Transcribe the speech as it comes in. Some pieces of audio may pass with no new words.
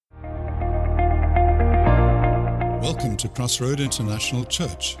Welcome to Crossroad International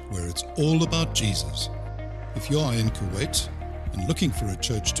Church, where it's all about Jesus. If you are in Kuwait and looking for a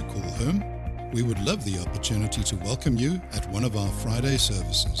church to call home, we would love the opportunity to welcome you at one of our Friday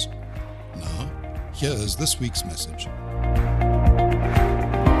services. Now, here is this week's message.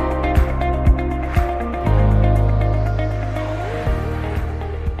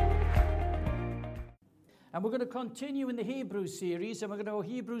 And we're going to continue in the Hebrews series, and we're going to go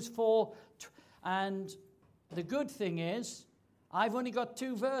Hebrews 4, and the good thing is, I've only got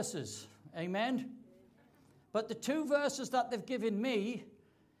 2 verses, amen? But the 2 verses that they've given me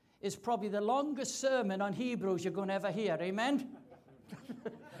is probably the longest sermon on Hebrews you're going to ever hear, amen?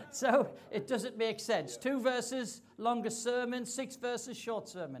 So it doesn't make sense. 2 verses, longest sermon, 6 verses, short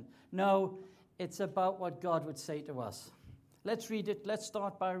sermon. No, it's about what God would say to us. Let's read it. Let's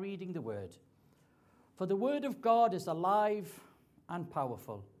start by reading the word. For the word of God is alive and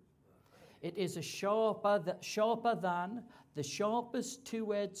powerful. It is sharper than the sharpest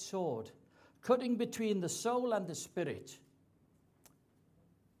two-edged sword, cutting between the soul and the spirit,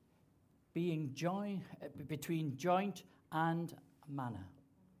 being between joint and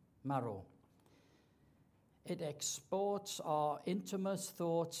marrow. It exports our innermost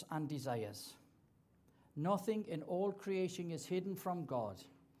thoughts and desires. Nothing in all creation is hidden from God.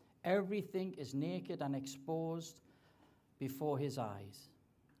 Everything is naked and exposed before his eyes,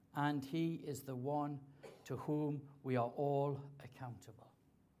 and he is the one to whom we are all accountable.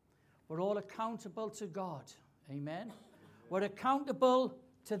 We're all accountable to God. Amen. We're accountable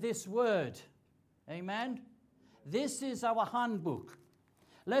to this word. Amen. This is our handbook.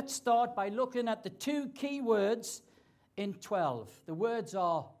 Let's start by looking at the 2 key words in 12. The words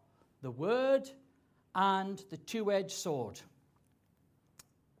are the word and the two-edged sword.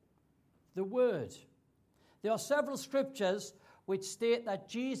 The word. There are several scriptures which state that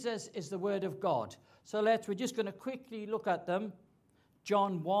Jesus is the word of God. So we're just going to quickly look at them.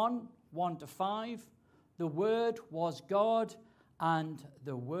 John 1, 1-5. The word was God, and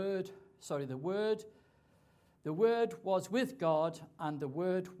the word was with God, and the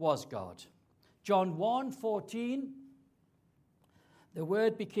word was God. John 1, 14. The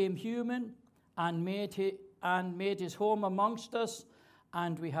word became human and made his home amongst us,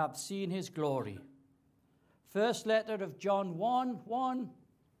 and we have seen his glory. First letter of John 1, 1.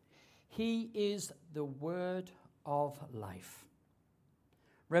 He is the word of life.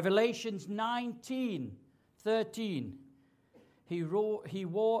 Revelations 19, 13. He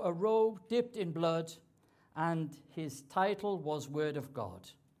wore a robe dipped in blood, and his title was Word of God.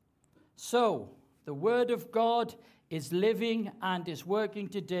 So, the Word of God is living and is working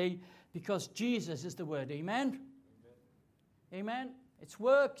today because Jesus is the Word. Amen? Amen? It's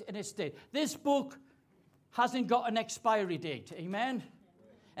worked and it's dead. This book hasn't got an expiry date. Amen?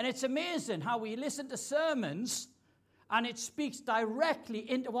 And it's amazing how we listen to sermons and it speaks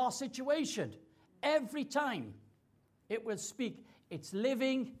directly into our situation. Every time it will speak. It's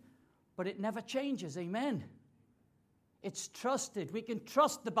living, but it never changes. Amen? It's trusted. We can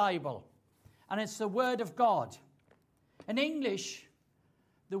trust the Bible. And it's the Word of God. In English,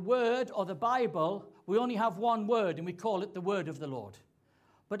 the Word or the Bible, we only have one word and we call it the Word of the Lord.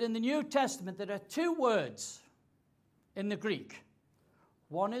 But in the New Testament, there are 2 words in the Greek.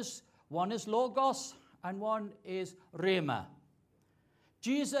 One is logos and one is rhema.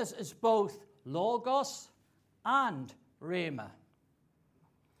 Jesus is both logos and rhema.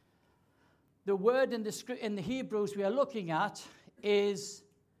 The word in the Hebrews we are looking at it's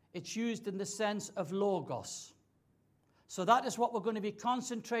used in the sense of logos. So that is what we're going to be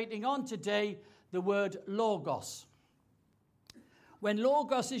concentrating on today, the word logos. When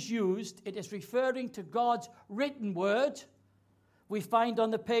logos is used, it is referring to God's written word we find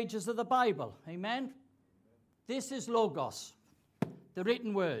on the pages of the Bible. Amen? This is logos, the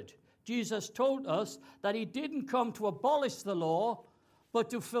written word. Jesus told us that he didn't come to abolish the law,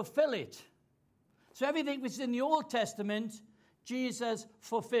 but to fulfill it. So everything which is in the Old Testament, Jesus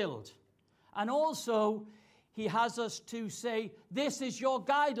fulfilled. And also, he has us to say, this is your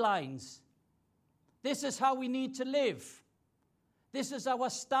guidelines. This is how we need to live. This is our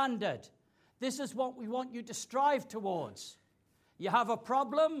standard. This is what we want you to strive towards. You have a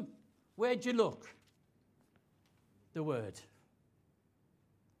problem, where'd you look? The Word.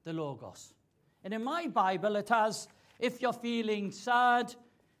 The Logos. And in my Bible it has, if you're feeling sad,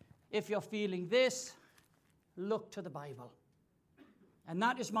 if you're feeling this, look to the Bible. And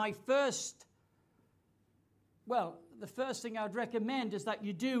that is my first, the first thing I would recommend is that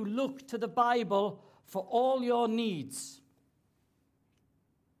you do look to the Bible for all your needs.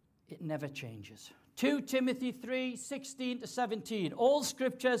 It never changes. 2 Timothy 3:16-17. All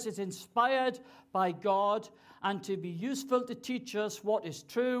scriptures is inspired by God and to be useful to teach us what is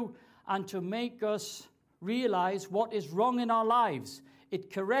true and to make us realize what is wrong in our lives.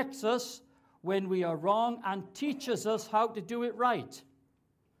 It corrects us when we are wrong and teaches us how to do it right.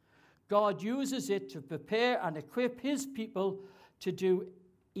 God uses it to prepare and equip his people to do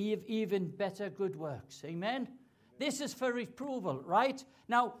even better good works. Amen? This is for approval, right?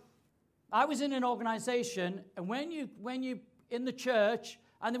 Now, I was in an organization, and when you in the church,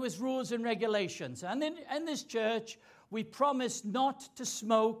 and there was rules and regulations, and in this church, we promised not to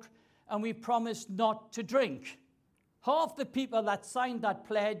smoke, and we promised not to drink. Half the people that signed that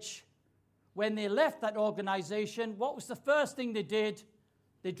pledge, when they left that organization, what was the first thing they did?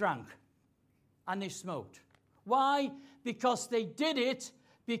 They drank, and they smoked. Why? Because they did it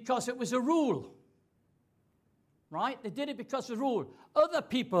because it was a rule. Right? They did it because of the rule. Other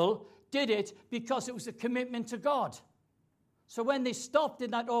people did it because it was a commitment to God. So when they stopped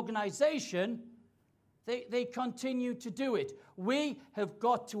in that organization, they continued to do it. We have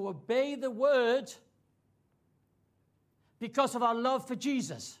got to obey the word because of our love for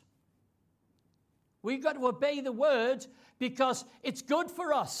Jesus. We've got to obey the word because it's good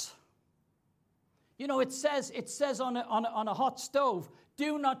for us. You know, it says on a hot stove,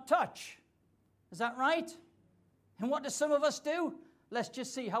 do not touch. Is that right? And what do some of us do? Let's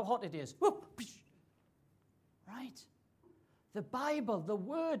just see how hot it is. Whoop. Right? The Bible, the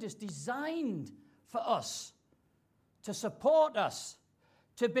Word is designed for us, to support us,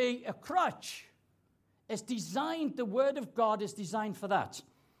 to be a crutch. It's designed, the Word of God is designed for that.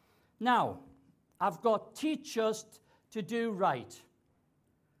 Now, I've got teach us to do right.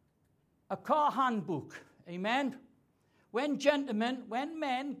 A car handbook, amen? When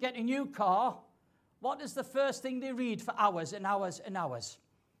men get a new car, what is the first thing they read for hours and hours and hours?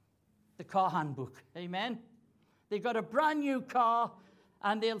 The car handbook. Amen? They got a brand new car,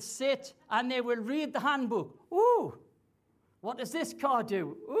 and they'll sit, and they will read the handbook. Ooh, what does this car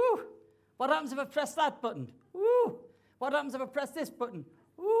do? Ooh, what happens if I press that button? Ooh, what happens if I press this button?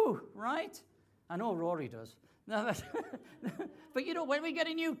 Ooh, right? I know Rory does. But you know, when we get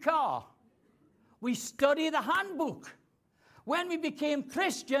a new car, we study the handbook. When we became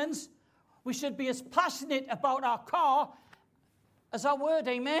Christians, we should be as passionate about our car as our word,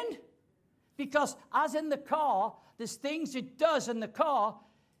 amen? Because as in the car, there's things it does in the car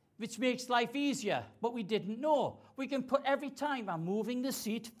which makes life easier, but we didn't know. We can put every time I'm moving the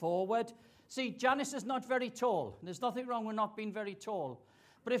seat forward. See, Janice is not very tall. There's nothing wrong with not being very tall.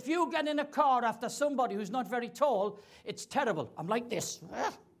 But if you get in a car after somebody who's not very tall, it's terrible. I'm like this.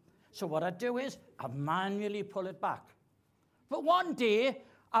 So what I do is I manually pull it back. But one day,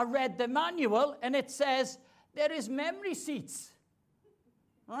 I read the manual, and it says there is memory seats,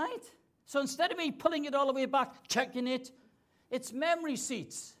 right? So instead of me pulling it all the way back, checking it, it's memory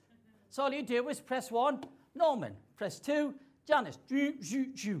seats. So all you do is press 1, Norman. Press 2, Janice.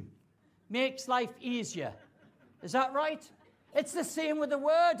 Makes life easier. Is that right? It's the same with the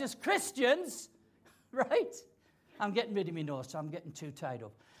word as Christians, right? I'm getting rid of my notes, so I'm getting too tied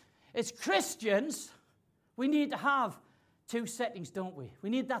up. As Christians, we need to have 2 settings, don't we? We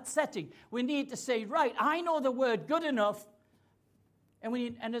need that setting. We need to say, right, I know the word good enough, and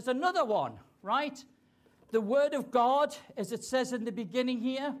there's another one, right? The word of God, as it says in the beginning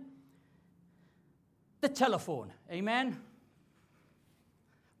here, the telephone, amen?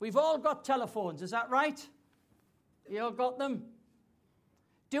 We've all got telephones, is that right? You all got them?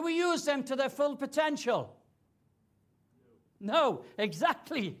 Do we use them to their full potential? No,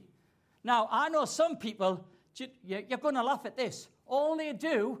 exactly. Now, I know some people, you're going to laugh at this. All they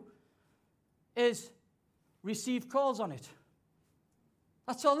do is receive calls on it.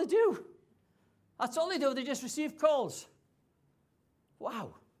 That's all they do. That's all they do. They just receive calls.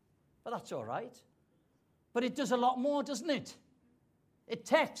 Wow. But that's all right. But it does a lot more, doesn't it? It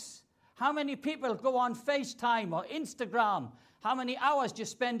texts. How many people go on FaceTime or Instagram? How many hours do you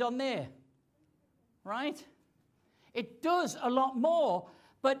spend on there? Right? It does a lot more,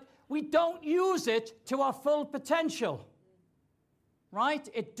 but we don't use it to our full potential. Right?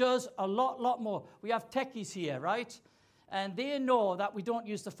 It does a lot more. We have techies here, right? And they know that we don't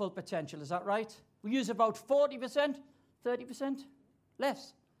use the full potential. Is that right? We use about 40%, 30%,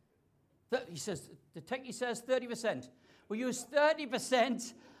 less. He says, the techie says 30%. We use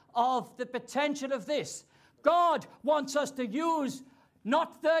 30% of the potential of this. God wants us to use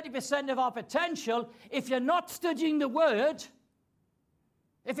not 30% of our potential. If you're not studying the Word,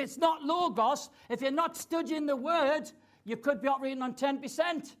 if it's not Logos, if you're not studying the Word, you could be operating on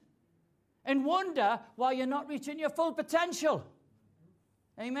 10% and wonder why you're not reaching your full potential.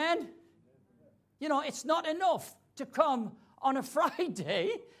 Amen? You know, it's not enough to come on a Friday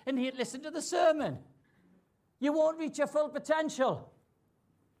and listen to the sermon. You won't reach your full potential.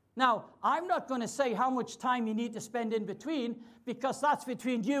 Now, I'm not going to say how much time you need to spend in between, because that's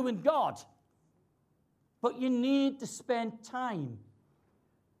between you and God. But you need to spend time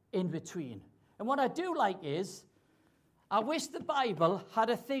in between. And what I do like is, I wish the Bible had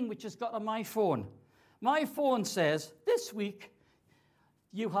a thing which has got on my phone. My phone says, this week,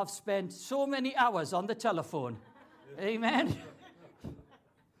 you have spent so many hours on the telephone. Amen?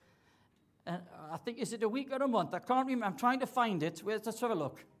 I think, is it a week or a month? I can't remember. I'm trying to find it. Let's have a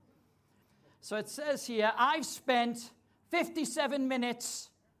look. So it says here, I've spent 57 minutes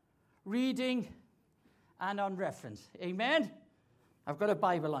reading and on reference. Amen? I've got a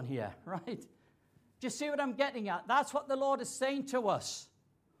Bible on here, right? Do you see what I'm getting at? That's what the Lord is saying to us,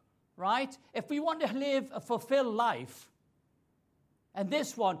 right? If we want to live a fulfilled life, and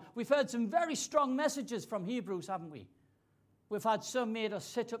this one, we've heard some very strong messages from Hebrews, haven't we? We've had some made us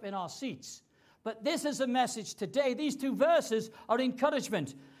sit up in our seats. But this is a message today. These two verses are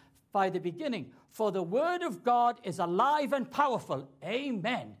encouragement by the beginning. For the word of God is alive and powerful.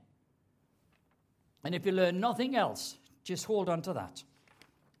 Amen. And if you learn nothing else, just hold on to that.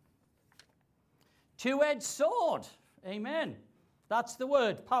 Two-edged sword. Amen. That's the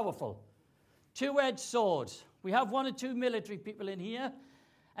word, powerful. Two-edged sword. We have one or two military people in here.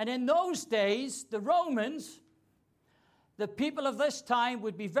 And in those days, the Romans, the people of this time,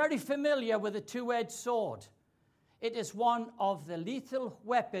 would be very familiar with a two-edged sword. It is one of the lethal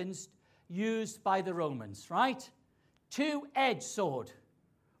weapons used by the Romans, right? Two-edged sword.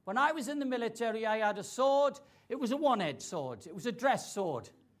 When I was in the military, I had a sword. It was a one-edged sword. It was a dress sword.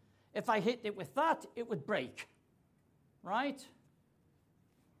 If I hit it with that, it would break, right?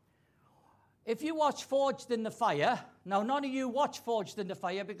 If you watch Forged in the Fire, now none of you watch Forged in the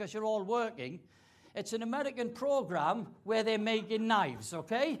Fire because you're all working. It's an American program where they're making knives,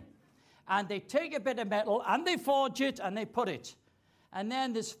 okay? And they take a bit of metal and they forge it and they put it. And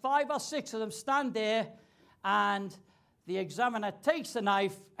then there's 5 or 6 of them stand there, and the examiner takes the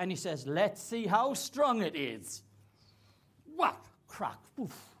knife and he says, let's see how strong it is. Whack, crack,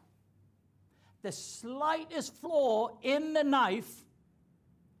 poof. The slightest flaw in the knife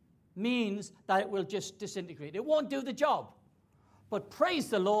means that it will just disintegrate. It won't do the job. But praise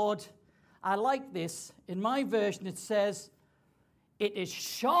the Lord, I like this. In my version it says, it is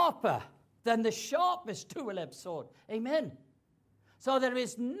sharper than the sharpest two-edged sword. Amen. So there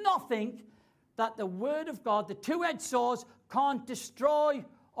is nothing that the word of God, the two-edged swords, can't destroy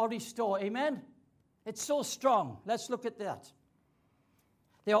or restore. Amen. It's so strong. Let's look at that.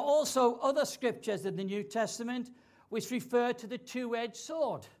 There are also other scriptures in the New Testament which refer to the two-edged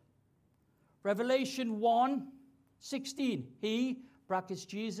sword. Revelation 1:16. He, brackets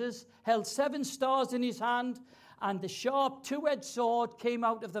Jesus, held 7 stars in his hand, and the sharp two-edged sword came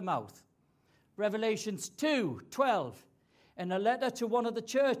out of the mouth. Revelations 2:12. In a letter to one of the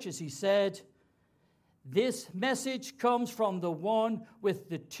churches, he said, this message comes from the one with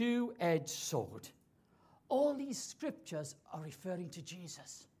the two-edged sword. All these scriptures are referring to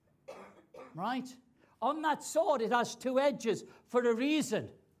Jesus, right? On that sword, it has 2 edges for a reason.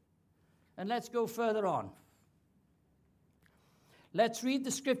 And let's go further on. Let's read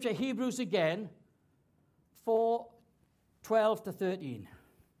the scripture, Hebrews again, 4:12-13.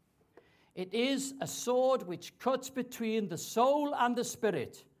 It is a sword which cuts between the soul and the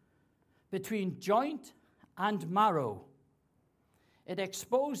spirit, between joint and marrow. It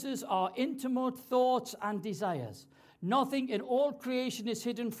exposes our intimate thoughts and desires. Nothing in all creation is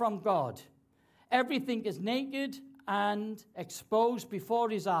hidden from God. Everything is naked and exposed before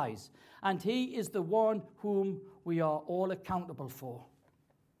his eyes, and he is the one whom we are all accountable for.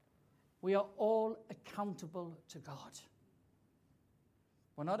 We are all accountable to God.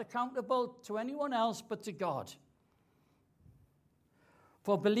 We're not accountable to anyone else but to God.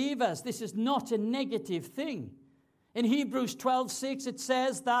 For believers, this is not a negative thing. In Hebrews 12:6, it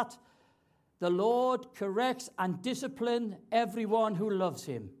says that the Lord corrects and disciplines everyone who loves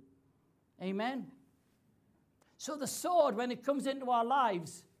him. Amen? So the sword, when it comes into our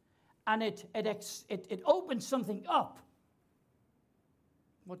lives and it opens something up,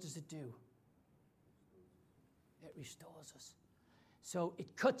 what does it do? It restores us. So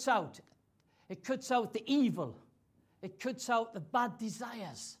it cuts out the evil. It cuts out the bad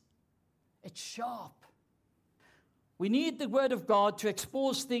desires. It's sharp. We need the word of God to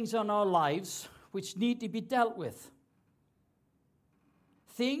expose things in our lives which need to be dealt with.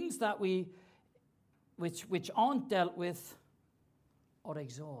 Things that which aren't dealt with or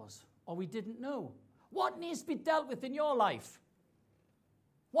exhaust, or we didn't know. What needs to be dealt with in your life?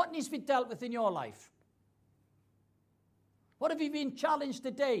 What needs to be dealt with in your life? What have you been challenged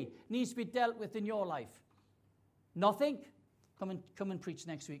today needs to be dealt with in your life? Nothing? Come and preach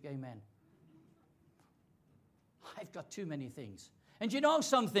next week, amen. I've got too many things. And you know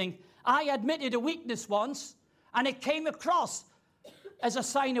something? I admitted a weakness once, and it came across as a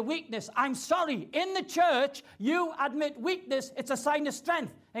sign of weakness. I'm sorry. In the church, you admit weakness, it's a sign of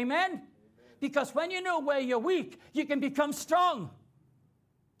strength. Amen? Because when you know where you're weak, you can become strong.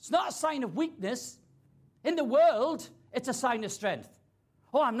 It's not a sign of weakness. In the world, it's a sign of strength.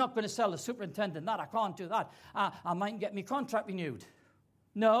 Oh, I'm not going to sell the superintendent that. I can't do that. I might get my contract renewed.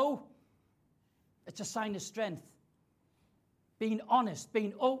 No. It's a sign of strength. Being honest,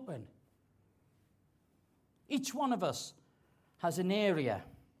 being open. Each one of us has an area.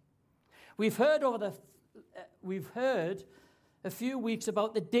 We've heard a few weeks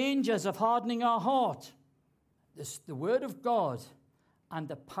about the dangers of hardening our heart. The Word of God and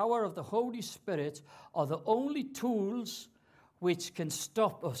the power of the Holy Spirit are the only tools which can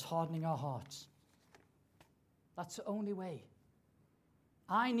stop us hardening our hearts. That's the only way.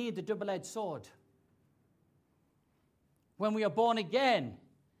 I need the double-edged sword. When we are born again,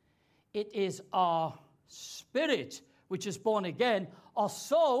 it is our spirit which is born again. Our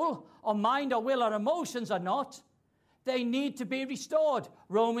soul, our mind, our will, our emotions are not. They need to be restored.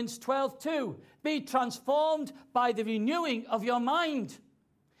 Romans 12:2. Be transformed by the renewing of your mind.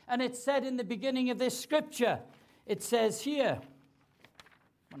 And it said in the beginning of this scripture, it says here,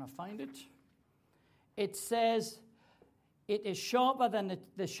 when I find it, it says, it is sharper than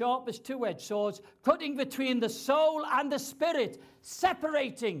the sharpest two-edged swords, cutting between the soul and the spirit,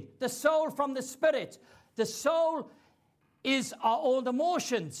 separating the soul from the spirit. The soul is our old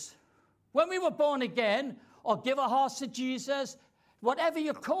emotions. When we were born again, or give our hearts to Jesus, whatever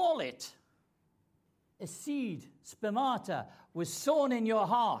you call it, a seed, spermata, was sown in your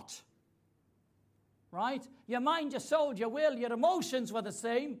heart. Right? Your mind, your soul, your will, your emotions were the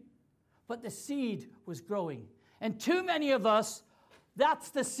same, but the seed was growing. And too many of us, that's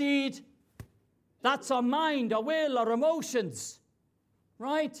the seed, that's our mind, our will, our emotions.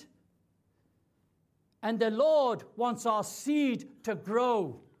 Right? And the Lord wants our seed to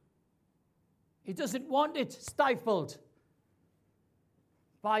grow. He doesn't want it stifled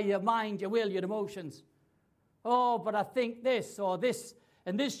by your mind, your will, your emotions. Oh, but I think this or this,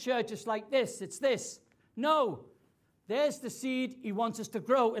 and this church is like this, it's this. No, there's the seed he wants us to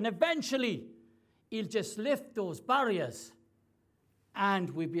grow, and eventually he'll just lift those barriers and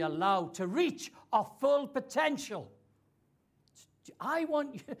we'll be allowed to reach our full potential. I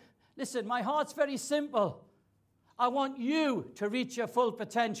want you, listen, my heart's very simple. I want you to reach your full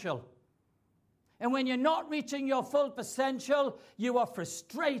potential. And when you're not reaching your full potential, you are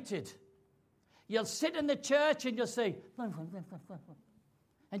frustrated. You'll sit in the church and you'll say,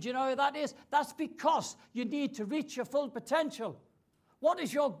 and you know how that is? That's because you need to reach your full potential. What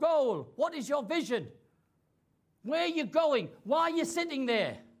is your goal? What is your vision? Where are you going? Why are you sitting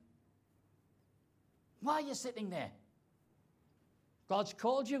there? Why are you sitting there? God's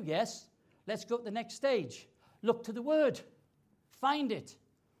called you, yes. Let's go to the next stage. Look to the Word. Find it.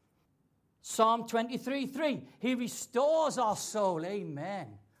 Psalm 23:3. He restores our soul.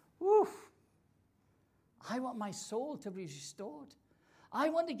 Amen. Woof. I want my soul to be restored. I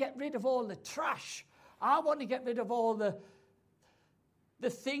want to get rid of all the trash. I want to get rid of all the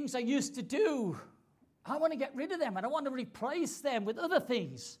things I used to do. I want to get rid of them, and I want to replace them with other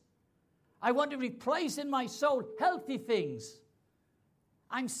things. I want to replace in my soul healthy things.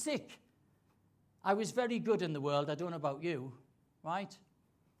 I'm sick. I was very good in the world. I don't know about you, right?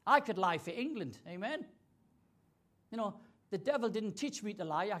 I could lie for England, amen? You know, the devil didn't teach me to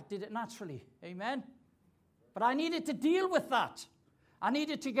lie. I did it naturally, amen? But I needed to deal with that. I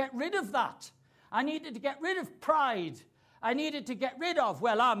needed to get rid of that. I needed to get rid of pride. I needed to get rid of,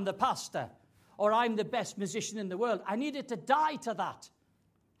 well, I'm the pastor, or I'm the best musician in the world. I needed to die to that.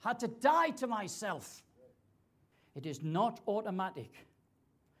 I had to die to myself. It is not automatic.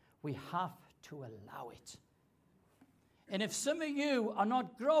 We have to allow it. And if some of you are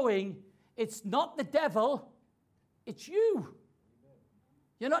not growing, it's not the devil, it's you.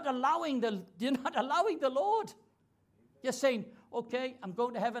 You're not allowing the Lord. You're saying, okay, I'm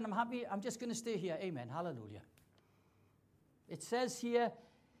going to heaven, I'm happy, I'm just going to stay here. Amen. Hallelujah. It says here,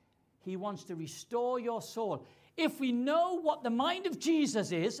 he wants to restore your soul. If we know what the mind of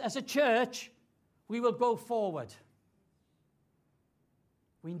Jesus is as a church, we will go forward.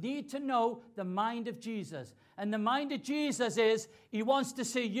 We need to know the mind of Jesus. And the mind of Jesus is, he wants to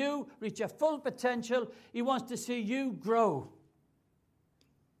see you reach your full potential. He wants to see you grow.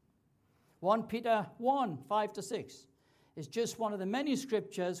 1 Peter 1, 5-6. is just one of the many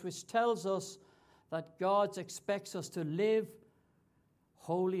scriptures which tells us that God expects us to live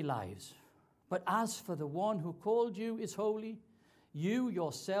holy lives. But as for the one who called you is holy, you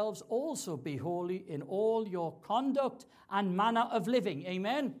yourselves also be holy in all your conduct and manner of living.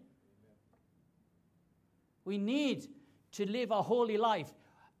 Amen? We need to live a holy life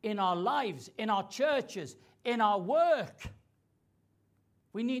in our lives, in our churches, in our work.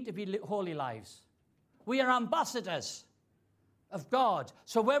 We need to be holy lives. We are ambassadors of God.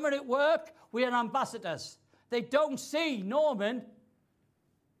 So when we're at work, we are ambassadors. They don't see Norman.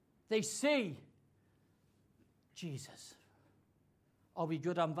 They see Jesus. Are we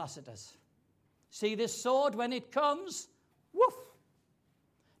good ambassadors? See this sword when it comes? Woof!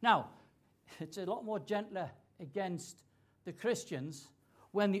 Now, it's a lot more gentler against the Christians.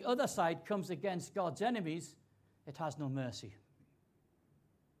 When the other side comes against God's enemies, it has no mercy.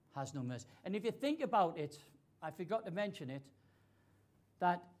 Has no mercy. And if you think about it, I forgot to mention it,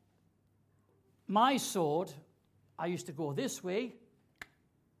 that my sword, I used to go this way,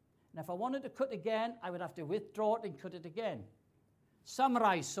 and if I wanted to cut again, I would have to withdraw it and cut it again.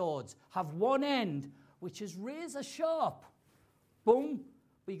 Samurai swords have one end which is razor sharp. Boom,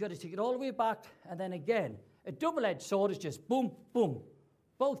 but you've got to take it all the way back, and then again. A double-edged sword is just boom, boom.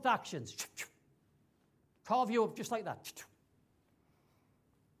 Both actions. Carve you up just like that.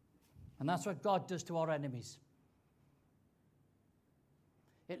 And that's what God does to our enemies.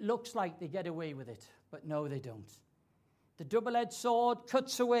 It looks like they get away with it, but no, they don't. The double-edged sword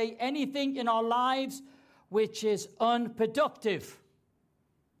cuts away anything in our lives which is unproductive.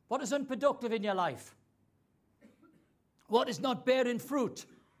 What is unproductive in your life? What is not bearing fruit?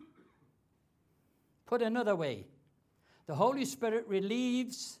 Put another way, the Holy Spirit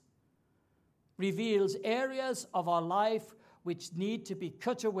reveals areas of our life which need to be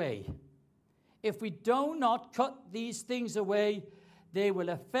cut away. If we do not cut these things away, they will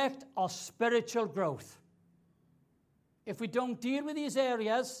affect our spiritual growth. If we don't deal with these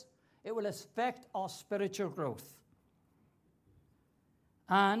areas, it will affect our spiritual growth.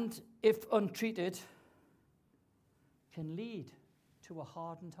 And if untreated, can lead to a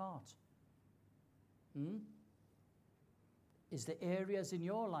hardened heart. Is there areas in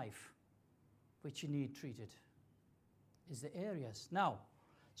your life which you need treated? Is there areas? Now,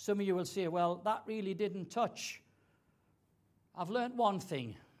 some of you will say, well, that really didn't touch. I've learned one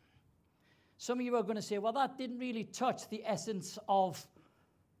thing. Some of you are going to say, well, that didn't really touch the essence of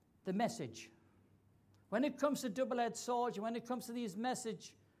the message. When it comes to double-edged swords, when it comes to these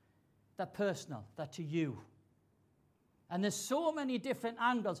messages, they're personal, they're to you. And there's so many different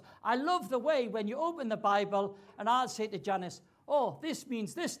angles. I love the way when you open the Bible, and I'll say to Janice, oh, this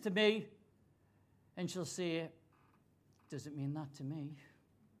means this to me. And she'll say, does it mean that to me?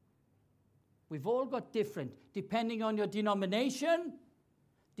 We've all got different, depending on your denomination,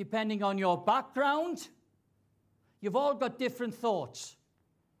 depending on your background. You've all got different thoughts.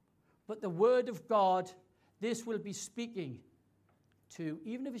 But the Word of God, this will be speaking to,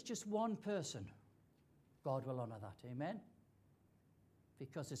 even if it's just one person, God will honor that. Amen?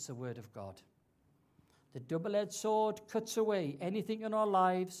 Because it's the Word of God. The double-edged sword cuts away anything in our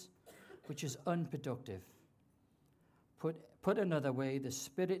lives which is unproductive. Put another way, the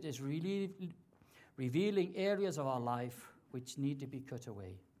Spirit is really revealing areas of our life which need to be cut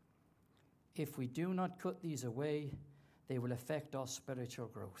away. If we do not cut these away, they will affect our spiritual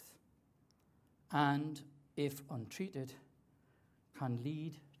growth. And if untreated, can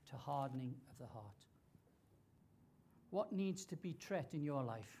lead to hardening of the heart. What needs to be treated in your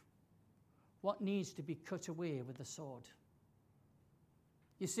life? What needs to be cut away with the sword?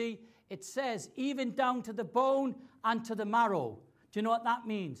 You see, it says, even down to the bone and to the marrow. Do you know what that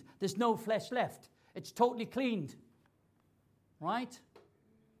means? There's no flesh left. It's totally cleaned. Right?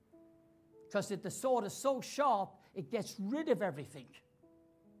 Because the sword is so sharp, it gets rid of everything.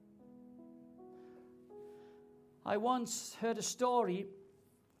 I once heard a story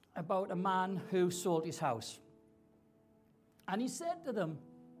about a man who sold his house. And he said to them,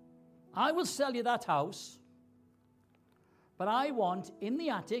 I will sell you that house, but I want in the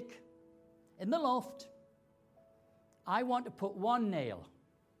attic, in the loft, I want to put one nail.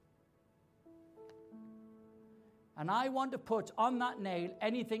 And I want to put on that nail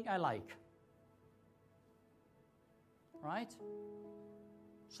anything I like. Right?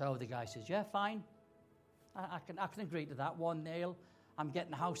 So the guy says, yeah, fine. I can agree to that. One nail. I'm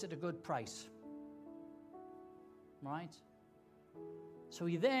getting the house at a good price. Right? So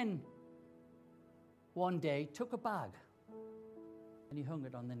he then, one day, took a bag and he hung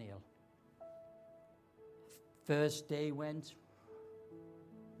it on the nail. First day went,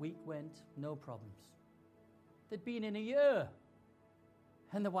 week went, no problems. They'd been in a year.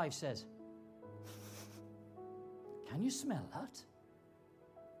 And the wife says, "Can you smell that?"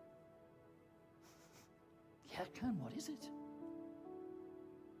 "Yeah, I can. What is it?"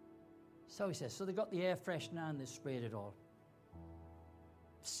 So he says, so they got the air freshener and they sprayed it all.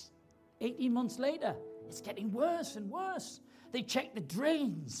 18 months later, it's getting worse and worse. They check the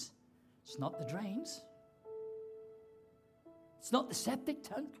drains. It's not the drains. It's not the septic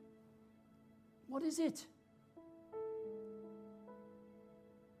tank. What is it?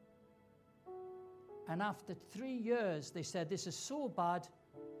 And after 3 years, they said, "This is so bad,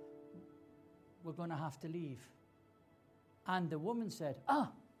 we're going to have to leave." And the woman said,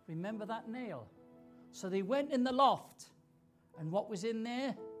 "Remember that nail?" So they went in the loft, and what was in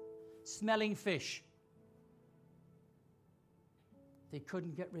there? Smelling fish. They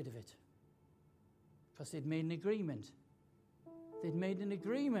couldn't get rid of it because they'd made an agreement. They'd made an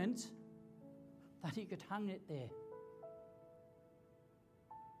agreement that he could hang it there.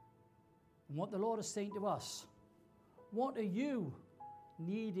 And what the Lord is saying to us, what are you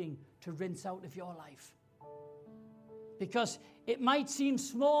needing to rinse out of your life? Because it might seem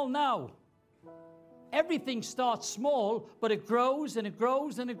small now. Everything starts small, but it grows and it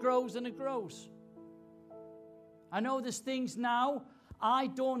grows and it grows and it grows. I know there's things now I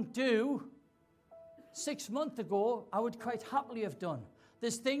don't do 6 months ago I would quite happily have done.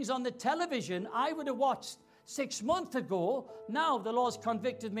 There's things on the television I would have watched 6 months ago. Now the Lord's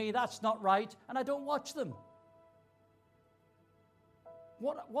convicted me that's not right, and I don't watch them.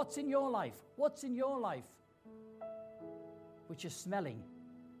 What's in your life? What's in your life which is smelling?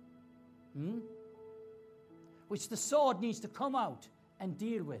 Which the sword needs to come out and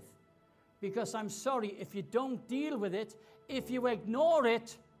deal with. Because I'm sorry, if you don't deal with it, if you ignore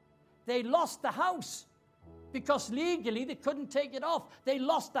it, they lost the house. Because legally they couldn't take it off. They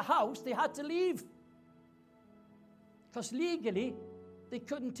lost the house, they had to leave. Because legally they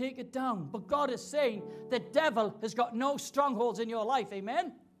couldn't take it down. But God is saying the devil has got no strongholds in your life,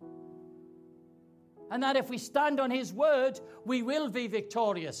 amen? And that if we stand on his word, we will be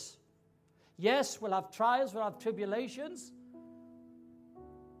victorious. Yes, we'll have trials, we'll have tribulations.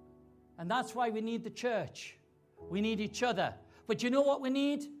 And that's why we need the church. We need each other. But you know what we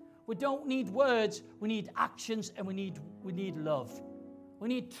need? We don't need words, we need actions, and we need love. We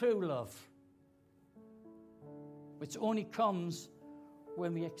need true love. Which only comes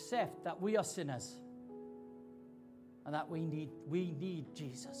when we accept that we are sinners and that we need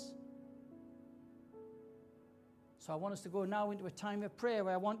Jesus. So I want us to go now into a time of prayer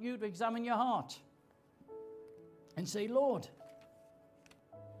where I want you to examine your heart and say, Lord,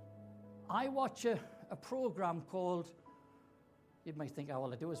 I watch a program called, you might think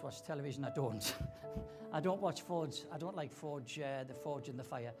all I do is watch television. I don't. I don't watch Forge. I don't like Forge, the Forge in the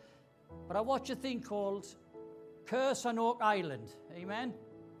Fire. But I watch a thing called Curse on Oak Island. Amen?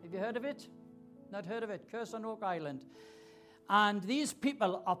 Have you heard of it? Not heard of it? Curse on Oak Island. And these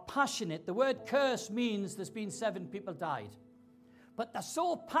people are passionate. The word curse means there's been 7 people died. But they're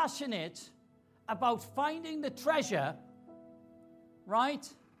so passionate about finding the treasure, right,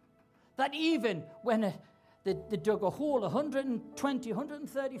 that even when they dug a hole 120,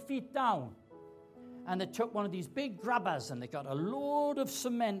 130 feet down, and they took one of these big grabbers and they got a load of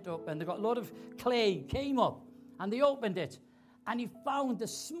cement up and they got a load of clay, came up, and they opened it, and he found the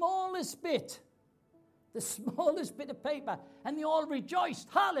smallest bit of paper, and they all rejoiced.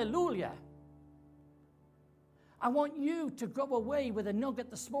 Hallelujah. I want you to go away with a nugget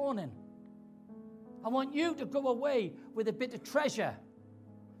this morning. I want you to go away with a bit of treasure,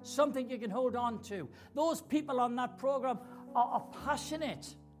 something you can hold on to. Those people on that program are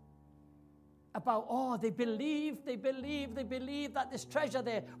passionate about, they believe that there's treasure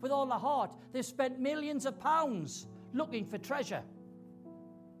there with all their heart. They've spent millions of pounds looking for treasure.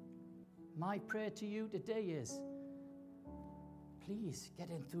 My prayer to you today is, please get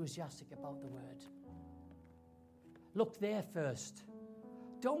enthusiastic about the word. Look there first.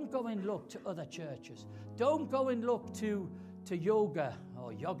 Don't go and look to other churches. Don't go and look to yoga,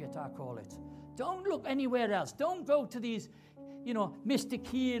 or yogurt I call it. Don't look anywhere else. Don't go to these, mystic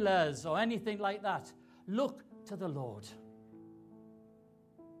healers or anything like that. Look to the Lord.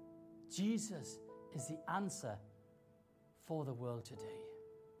 Jesus is the answer for the world today.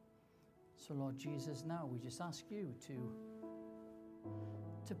 So, Lord Jesus, now we just ask you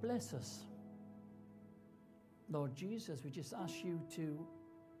to bless us. Lord Jesus, we just ask you to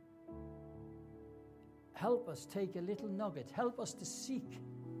help us take a little nugget. Help us to seek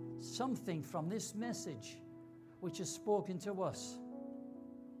something from this message which is spoken to us.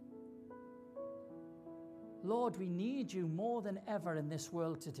 Lord, we need you more than ever in this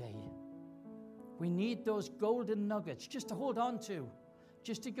world today. We need those golden nuggets just to hold on to,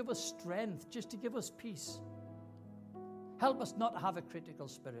 just to give us strength, just to give us peace. Help us not to have a critical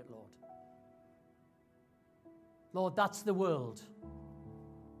spirit, Lord. Lord, that's the world.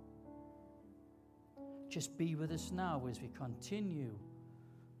 Just be with us now as we continue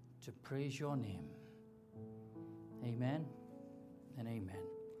to praise your name. Amen and amen.